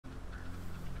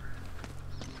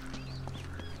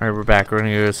Alright, we're back. We're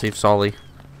gonna go save Solly.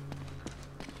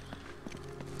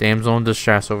 Damsel in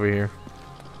distress over here.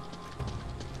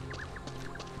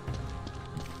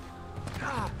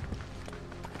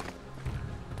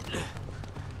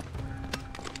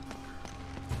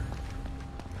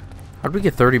 How'd we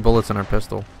get 30 bullets in our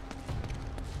pistol?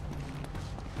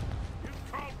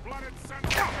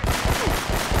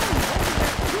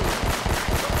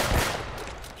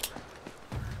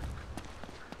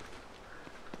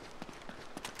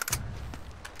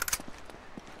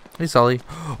 Hey, Sully.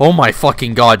 Oh my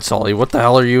fucking god, Sully. What the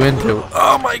hell are you into?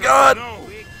 Oh my god!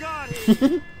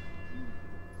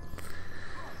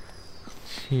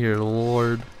 Dear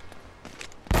lord.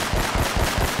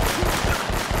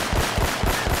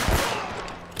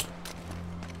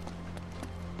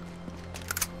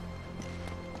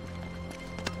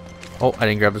 Oh, I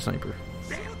didn't grab the sniper.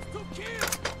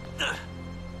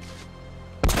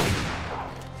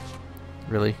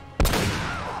 Really?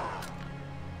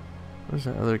 Where's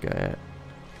that other guy at?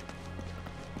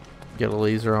 Get a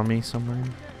laser on me somewhere?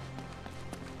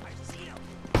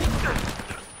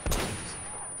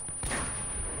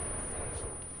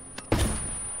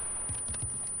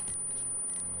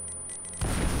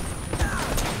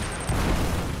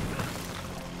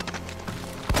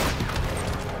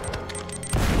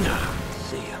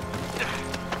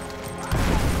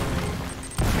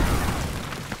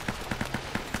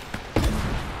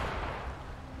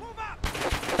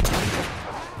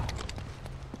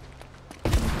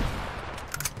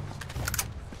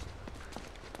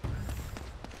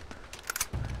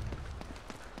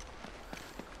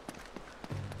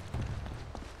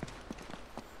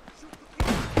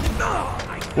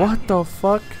 What the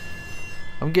fuck?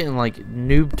 I'm getting like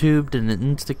noob tubed and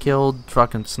insta killed,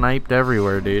 fucking sniped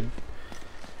everywhere, dude.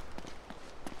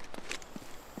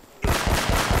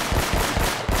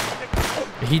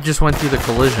 He just went through the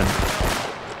collision.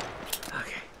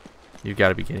 Okay. You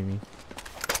gotta be kidding me.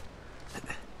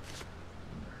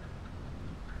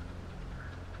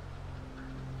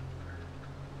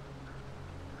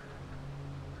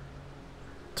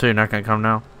 So you're not gonna come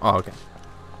now? Oh, okay.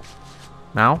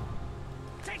 Now?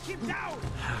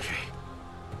 Okay.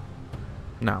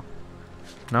 No.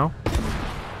 No?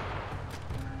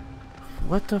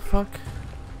 What the fuck?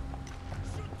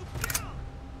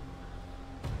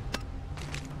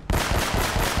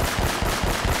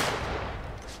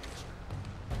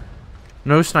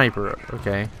 No sniper.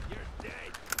 Okay.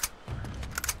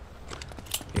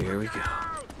 Here we go.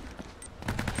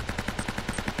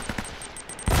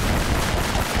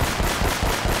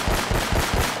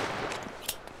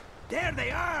 There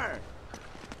they are.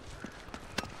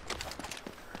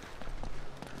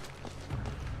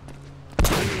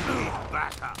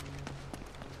 Back up.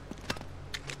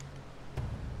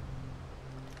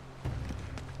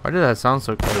 Why did that sound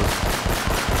so close?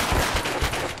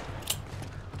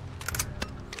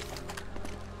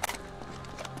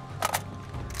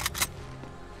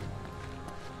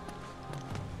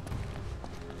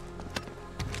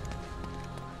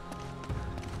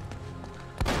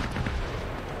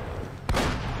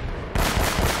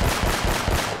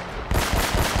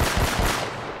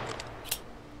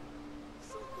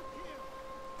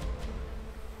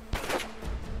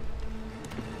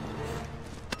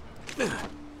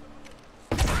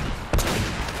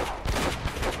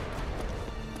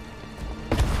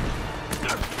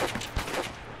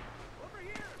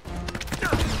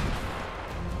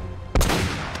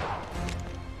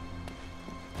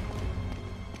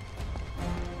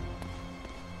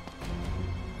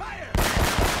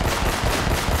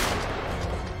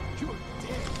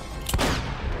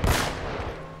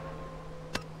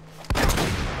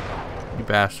 You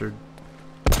bastard.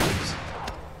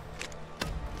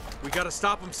 We gotta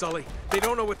stop them, Sully. They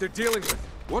don't know what they're dealing with.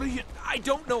 What are you... I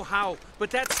don't know how, but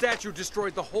that statue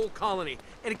destroyed the whole colony,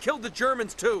 and it killed the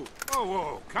Germans too. Whoa,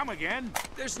 whoa, come again?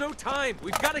 There's no time.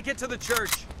 We've got to get to the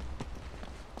church.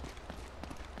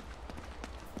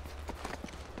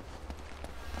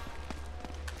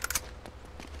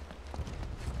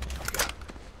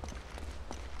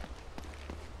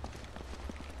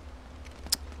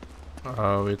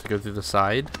 Oh, we have to go through the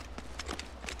side.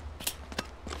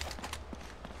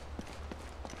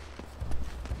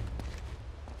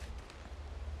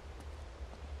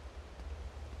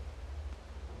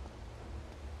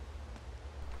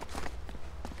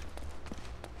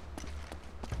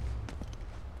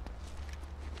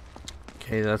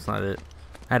 Okay, that's not it.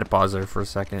 I had to pause there for a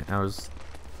second. I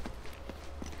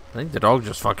think the dog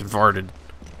just fucking farted.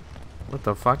 What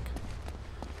the fuck?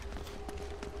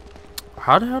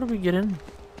 How the hell did we get in?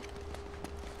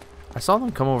 I saw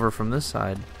them come over from this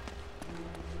side.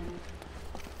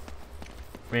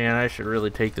 Man, I should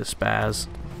really take the spaz.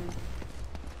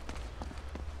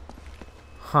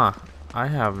 Huh. I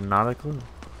have not a clue.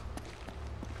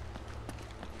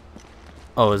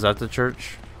 Oh, is that the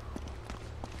church?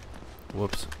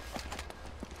 Whoops.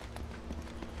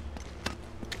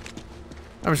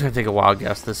 I'm just gonna take a wild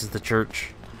guess. This is the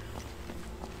church.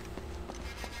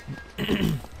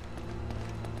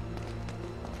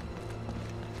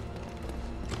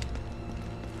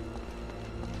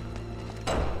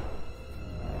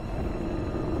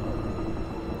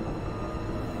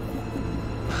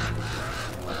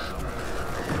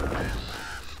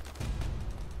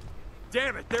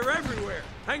 Damn it, they're everywhere.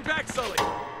 Hang back, Sully.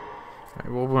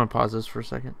 Alright, well, we're gonna pause this for a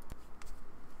second.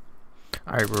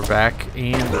 Alright, we're back,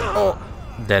 and oh,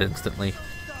 dead instantly.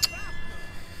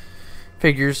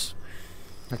 Figures.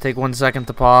 I take 1 second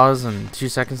to pause and 2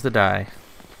 seconds to die.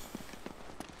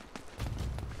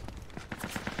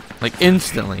 Like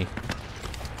instantly.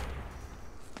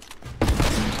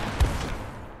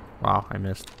 Wow, I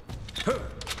missed.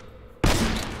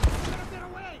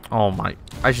 Oh my,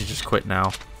 I should just quit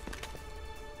now.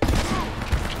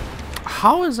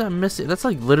 How is that missing? That's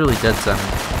like literally dead center.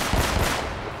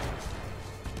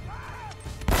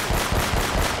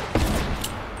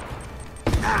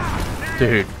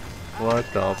 Dude,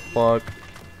 what the fuck?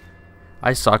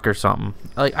 I suck or something.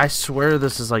 Like, I swear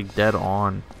this is like dead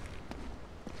on.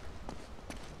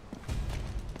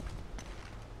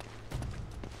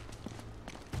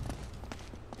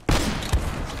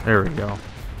 There we go.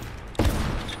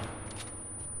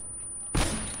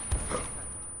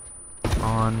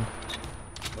 On.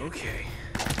 Okay.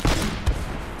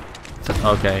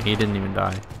 Okay, he didn't even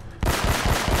die.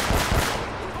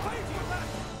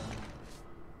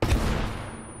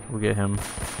 We'll get him.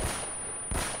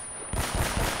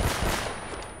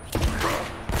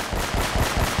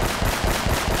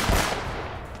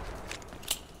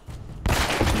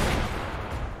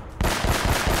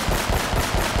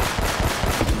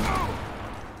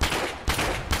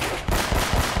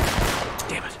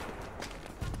 Damn it.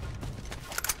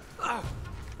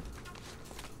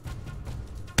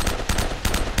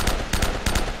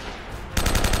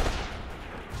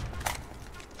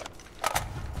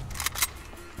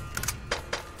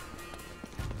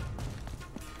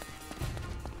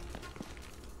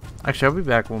 Actually, I'll be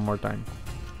back one more time.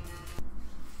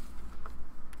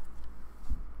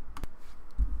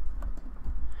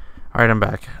 Alright, I'm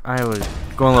back. I was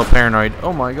going a little paranoid.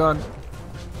 Oh my god.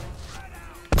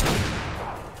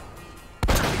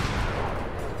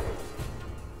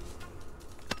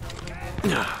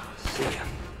 See ya.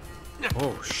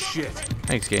 Oh, shit.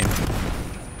 Thanks, game.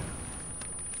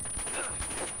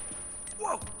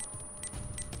 Whoa.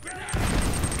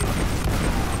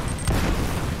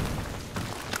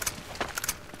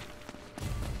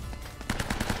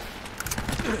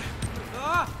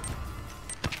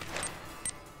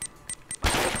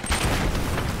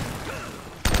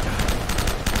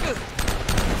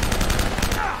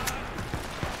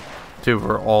 Dude,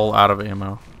 we're all out of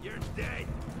ammo. You're dead.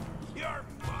 You're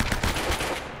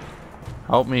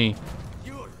Help me.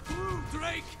 You're through,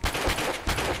 Drake.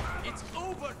 It's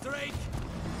over, Drake.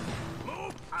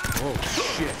 Move. Oh,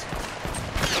 shit.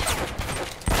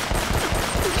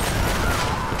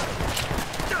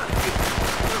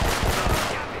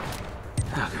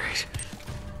 Oh, great.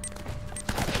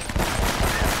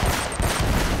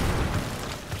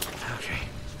 Okay.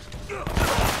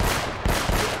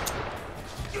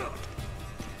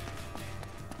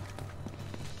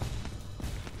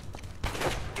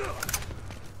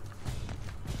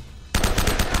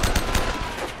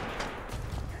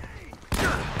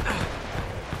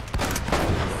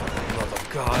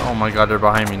 Oh my god, they're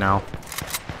behind me now.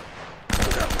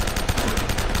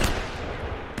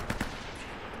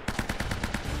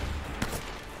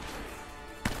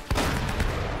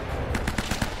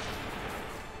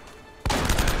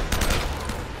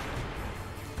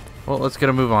 Well, let's get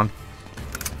a move on.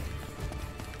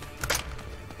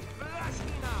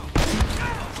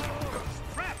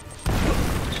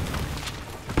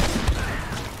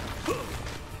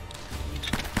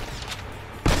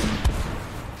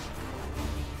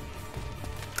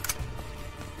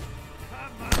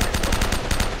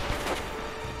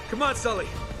 Come on, Sully.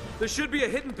 There should be a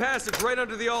hidden passage right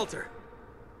under the altar.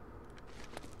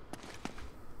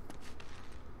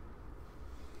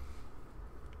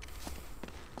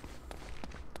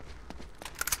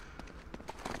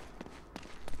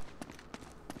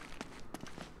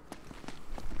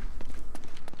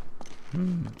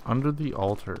 Under the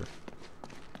altar.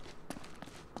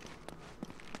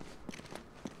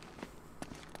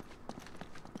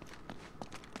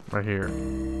 Right here.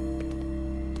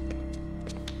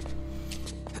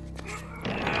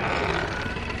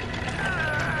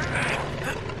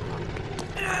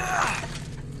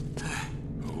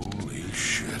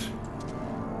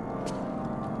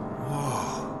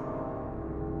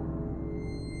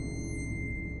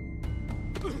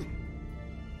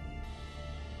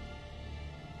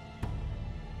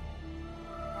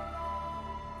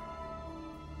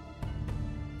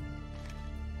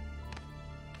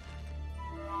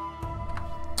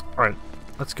 Alright,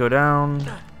 let's go down.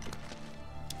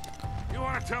 You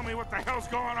want to tell me what the hell's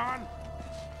going on?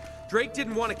 Drake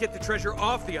didn't want to get the treasure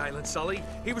off the island, Sully.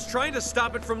 He was trying to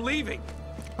stop it from leaving.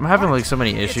 I'm having like so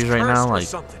many issues right now, like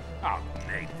something. Oh,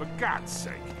 Nate, for God's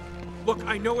sake. Look,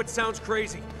 I know it sounds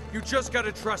crazy. You just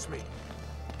gotta trust me.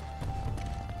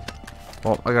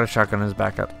 well, I got a shotgun as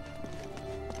backup.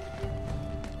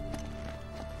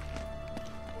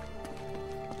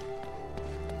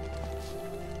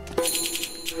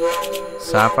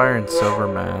 Sapphire and silver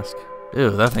mask. Ew,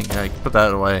 that thing, I put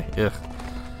that away. Ugh.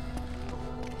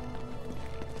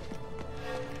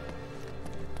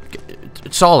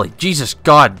 Solly, Jesus,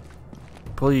 God.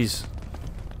 Please.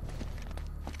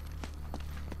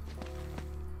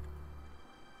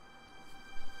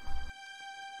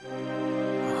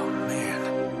 Oh, man.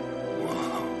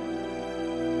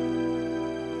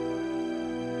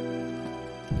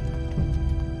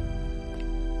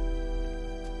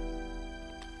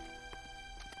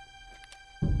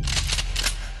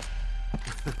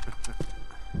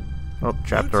 Oh,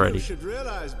 trapped You two already. should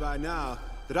realize by now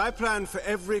that I plan for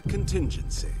every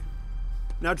contingency.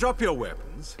 Now drop your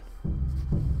weapons.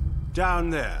 Down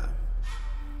there.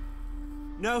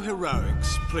 No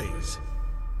heroics, please.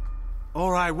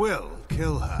 Or I will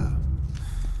kill her.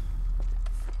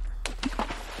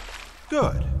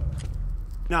 Good.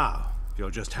 Now, if you'll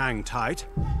just hang tight,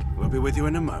 we'll be with you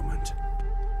in a moment.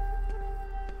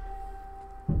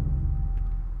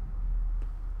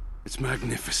 It's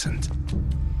magnificent.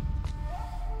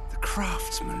 The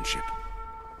craftsmanship.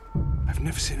 I've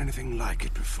never seen anything like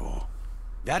it before.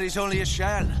 That is only a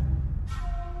shell.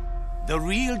 The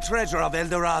real treasure of El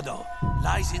Dorado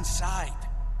lies inside.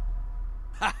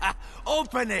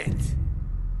 Open it!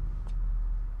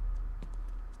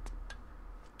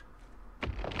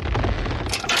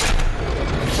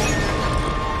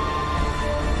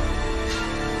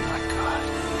 My God.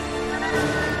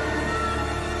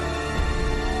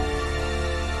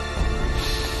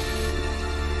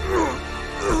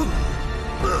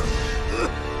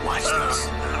 Watch this.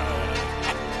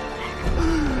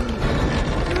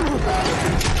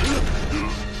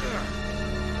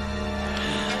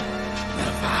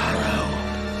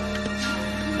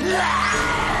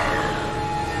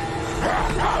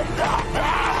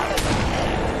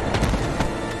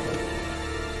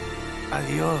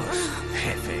 Adios,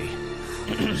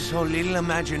 Jefe. So little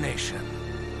imagination.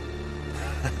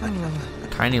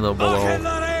 Tiny little below.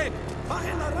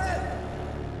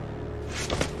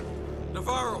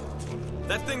 Navarro,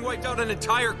 that thing wiped out an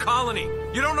entire colony.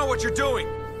 You don't know what you're doing.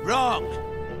 Wrong.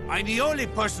 I'm the only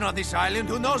person on this island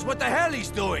who knows what the hell he's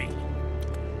doing.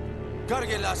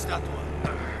 Cargue la estatua.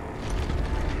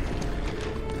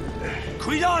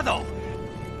 Cuidado!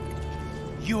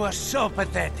 You are so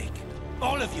pathetic.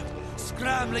 All of you,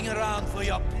 scrambling around for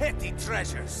your petty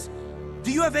treasures.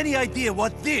 Do you have any idea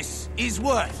what this is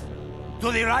worth?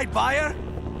 To the right buyer?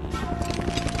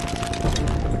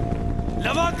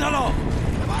 Levántalo!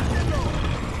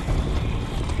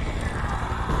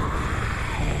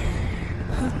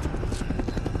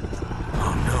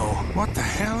 Oh no, what the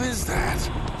hell is that?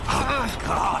 Oh,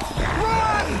 God!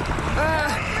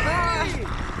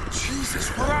 Jesus,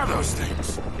 what are those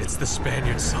things? It's the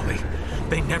Spaniards, Sully.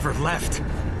 They never left.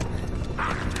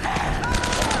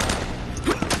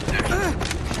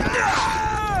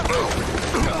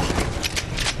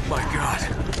 My God.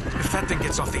 If that thing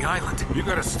gets off the island... You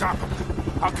gotta stop them.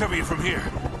 I'll cover you from here.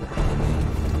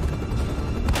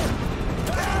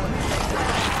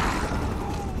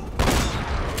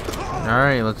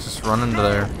 Alright, let's just run into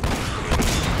there.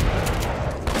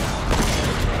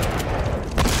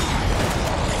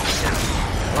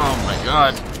 Oh my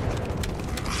God.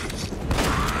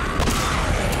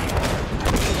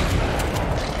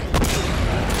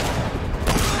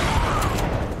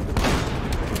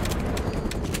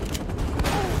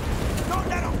 Don't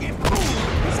let him get moved!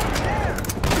 He's up there!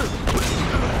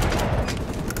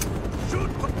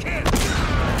 Shoot for kill!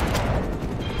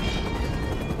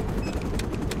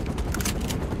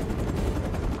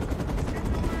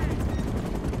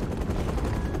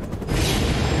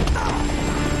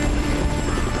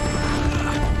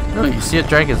 Oh, you see it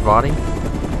drag his body?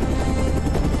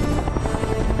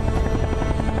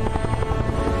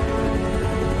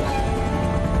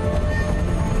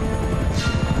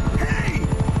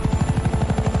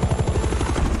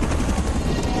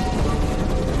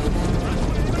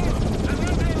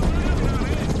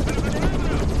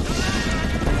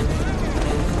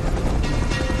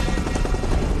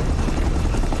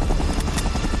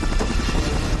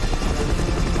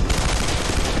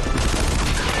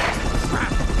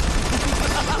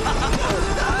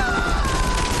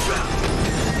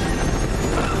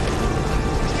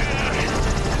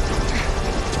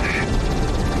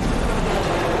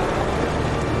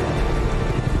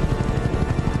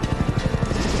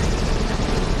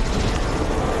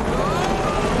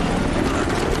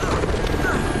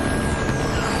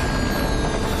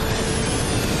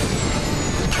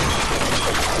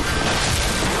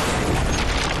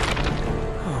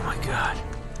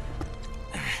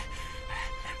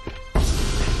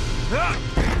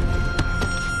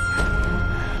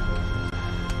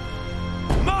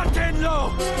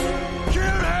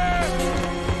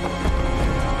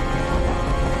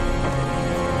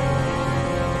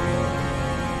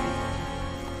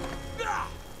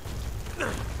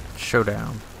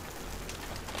 showdown.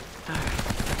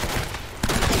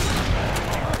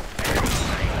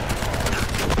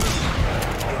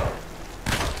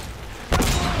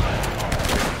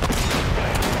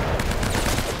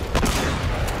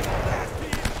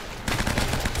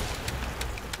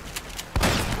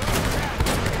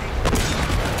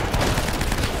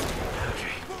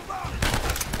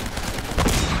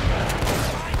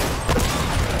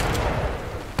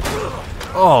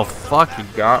 Oh, fuck, he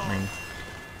got me.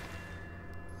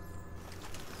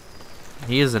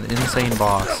 He is an insane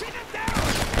boss.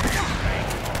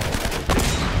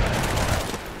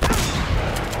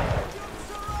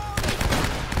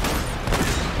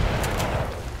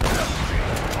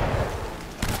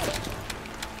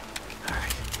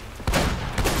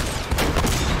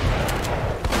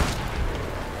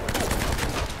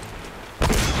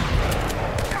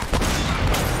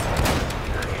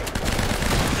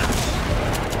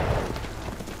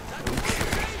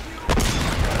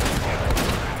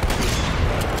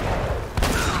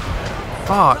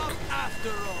 Fuck.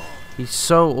 He's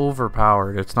so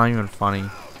overpowered, it's not even funny.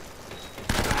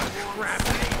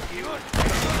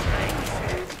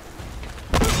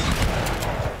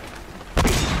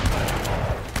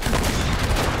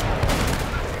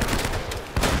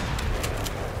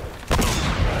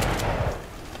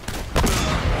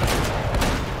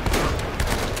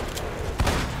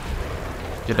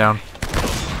 Get down.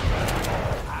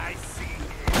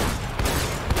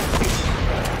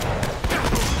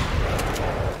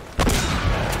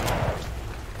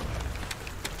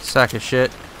 Sack of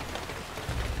shit.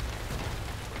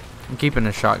 I'm keeping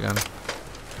a shotgun.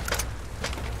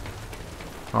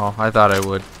 Oh, I thought I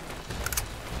would.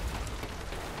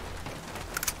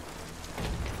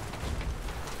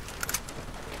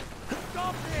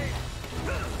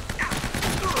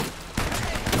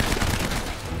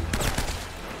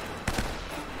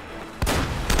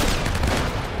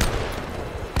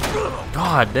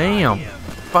 God damn.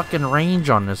 Fucking range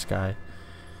on this guy.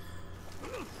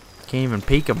 Can't even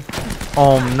peek him.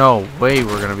 Oh no way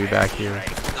we're gonna be back here.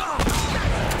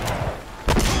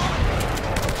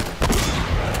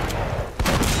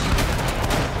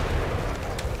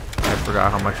 I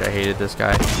forgot how much I hated this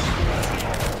guy.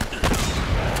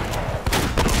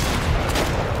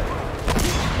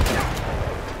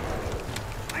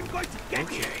 I'm going to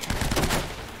get you.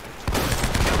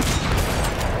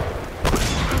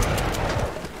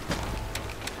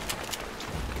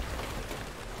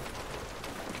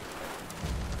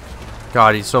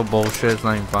 God, he's so bullshit, it's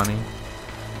not even funny.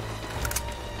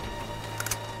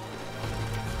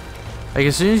 Like,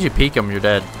 as soon as you peek him, you're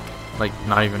dead. Like,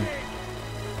 not even.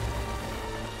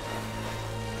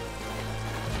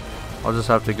 I'll just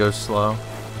have to go slow.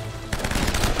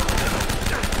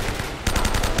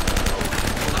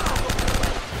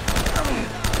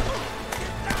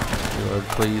 Reload,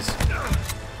 please.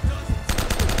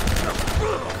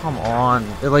 Come on.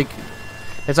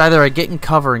 It's either I get in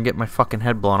cover and get my fucking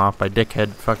head blown off by dickhead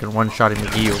fucking one-shotting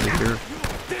McGee over here.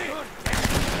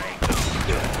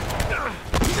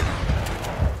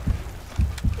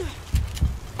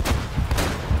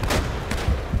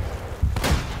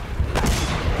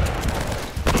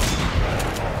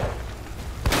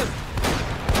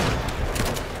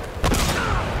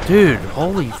 Dude,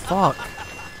 holy fuck.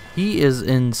 He is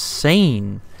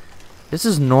insane. This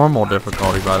is normal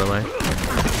difficulty, by the way.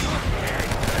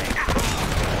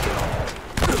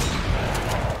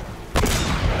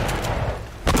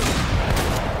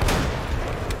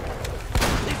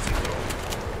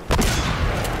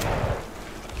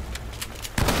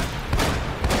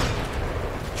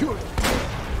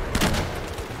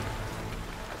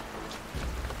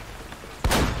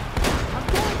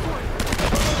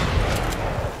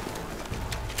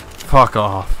 Fuck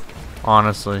off,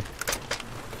 honestly.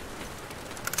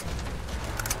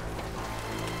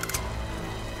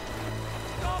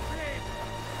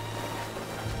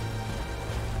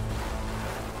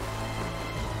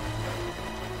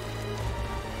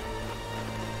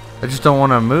 I just don't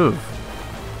want to move.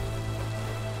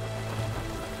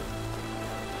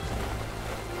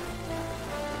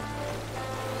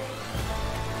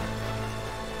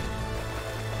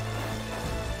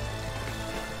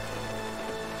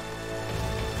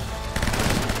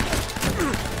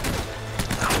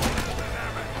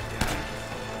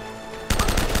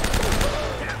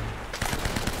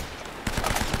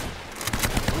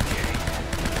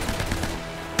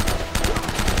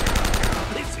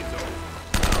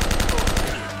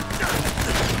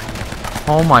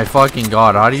 Oh my fucking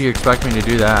god, how do you expect me to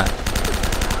do that?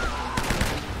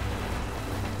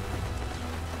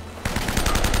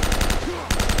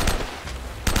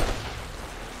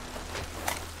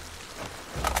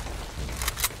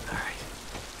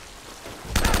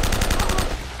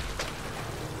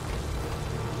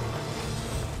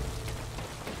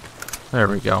 There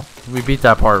we go. We beat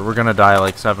that part. We're gonna die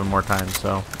like 7 more times,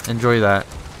 so enjoy that.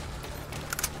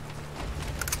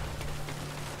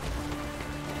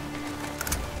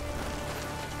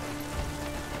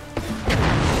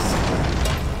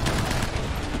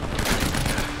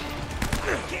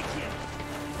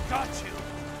 Got you.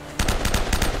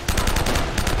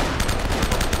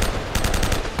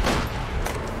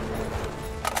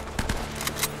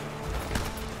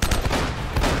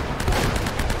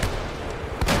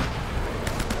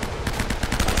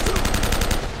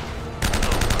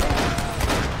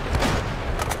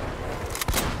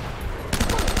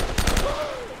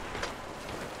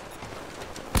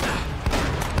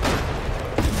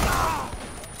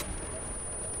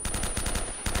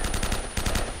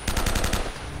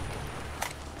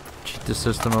 Cheat the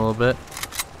system a little bit.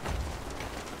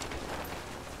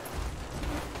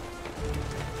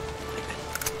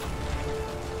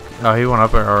 Oh, he went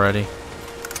up there already.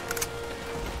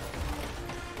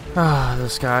 Ah,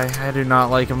 this guy. I do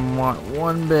not like him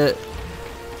one bit.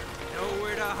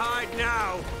 Nowhere to hide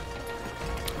now.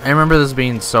 I remember this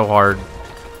being so hard.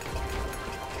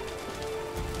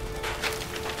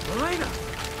 Elena.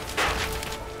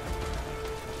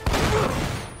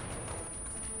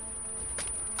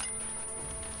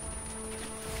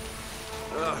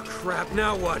 Oh crap!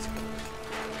 Now what?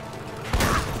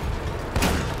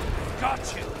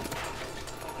 Got you.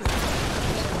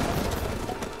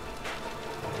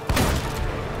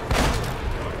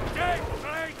 Okay,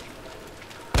 Blake.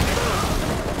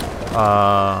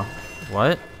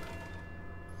 What?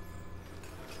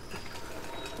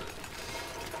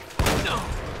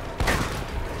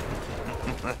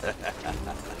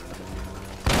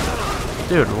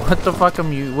 Dude, what the fuck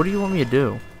what do you want me to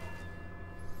do?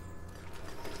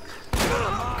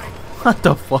 What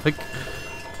the fuck?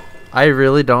 I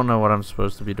really don't know what I'm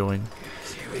supposed to be doing.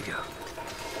 Here we go.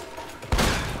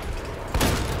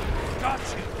 Got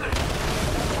you.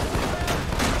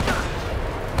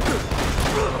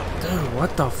 Dude,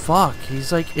 what the fuck?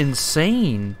 He's like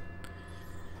insane.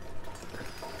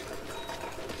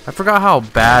 I forgot how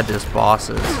bad this boss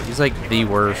is. He's like the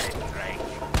worst.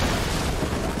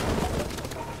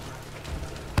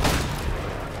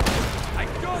 I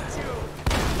got you.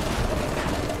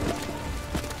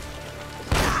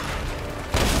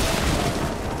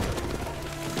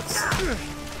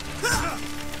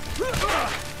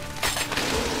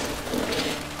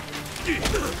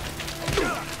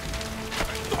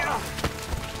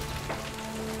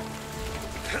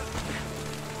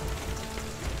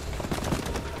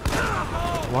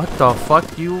 What the fuck?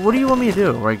 What do you want me to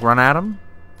do? Like run at him?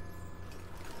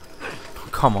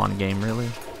 Come on, game, really?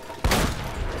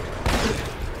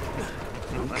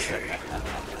 Okay.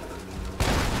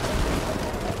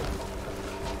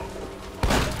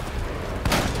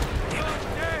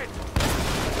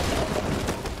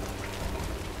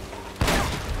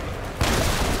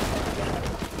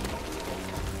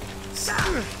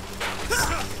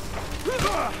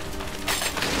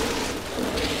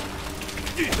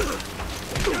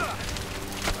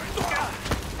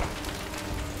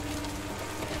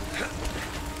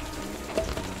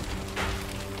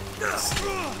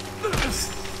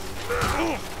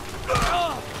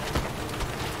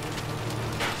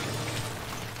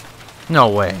 No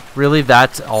way. Really?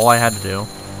 That's all I had to do?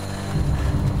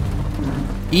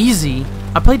 Easy?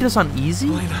 I played this on easy?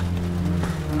 Elena.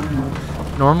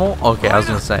 Normal? Okay, I was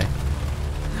gonna say.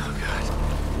 Oh god.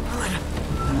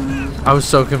 Elena. I was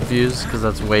so confused because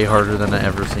that's way harder than I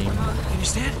ever seen. You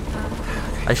understand?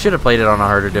 I should have played it on a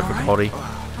harder difficulty.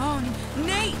 Oh,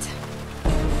 Nate!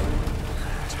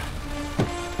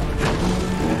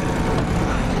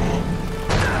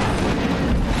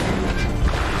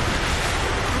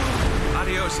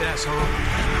 Adios, asshole.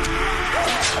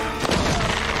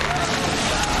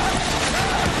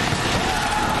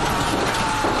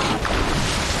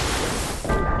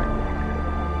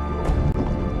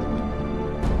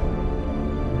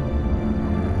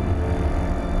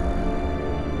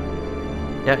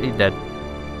 Yeah, he's dead.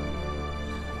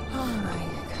 Oh my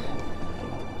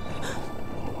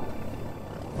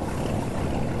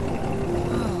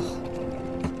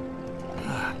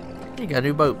god. You got a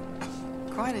new boat.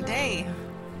 Quite a day.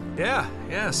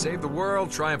 Yeah, save the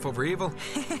world, triumph over evil.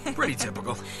 Pretty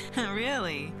typical.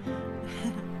 Really?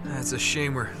 It's a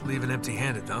shame we're leaving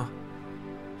empty-handed, though.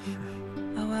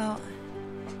 Oh well,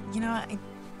 you know,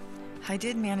 I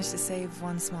did manage to save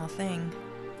one small thing.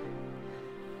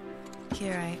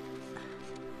 Here,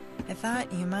 I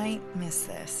thought you might miss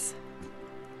this.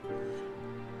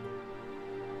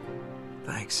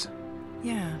 Thanks.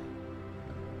 Yeah.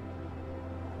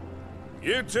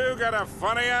 You two got a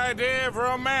funny idea of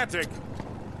romantic.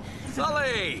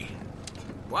 Sully!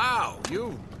 Wow,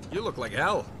 you look like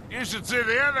hell. You should see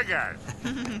the other guys.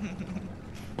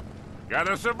 Got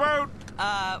us a boat.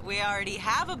 We already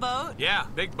have a boat. Yeah,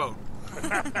 big boat.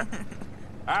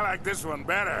 I like this one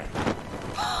better.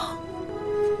 I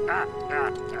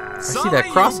see that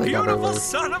cross I got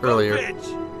earlier.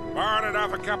 Borrowed it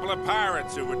off a couple of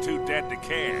pirates who were too dead to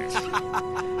cash.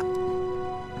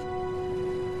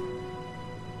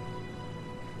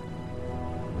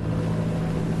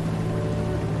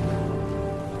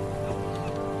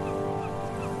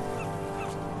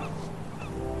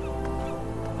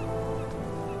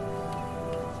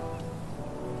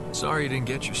 Sorry you didn't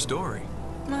get your story.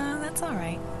 That's all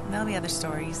right. There'll be other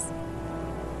stories.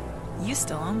 You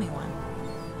still owe me one.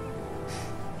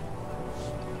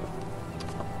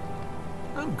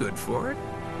 I'm good for it.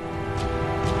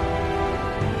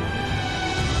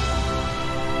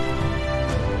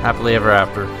 Happily ever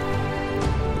after.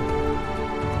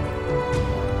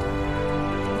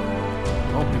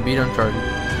 Oh, we beat Uncharted.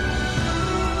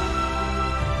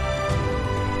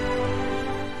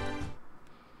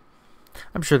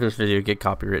 I'm sure this video will get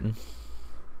copywritten,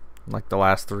 like the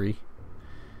last 3.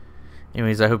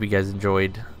 Anyways, I hope you guys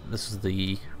enjoyed. This is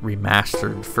the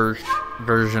remastered first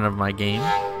version of my game,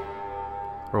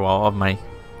 or well, of my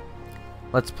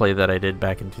Let's Play that I did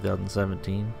back in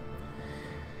 2017.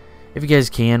 If you guys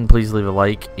can, please leave a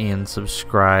like and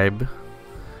subscribe.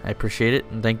 I appreciate it,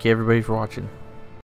 and thank you everybody for watching.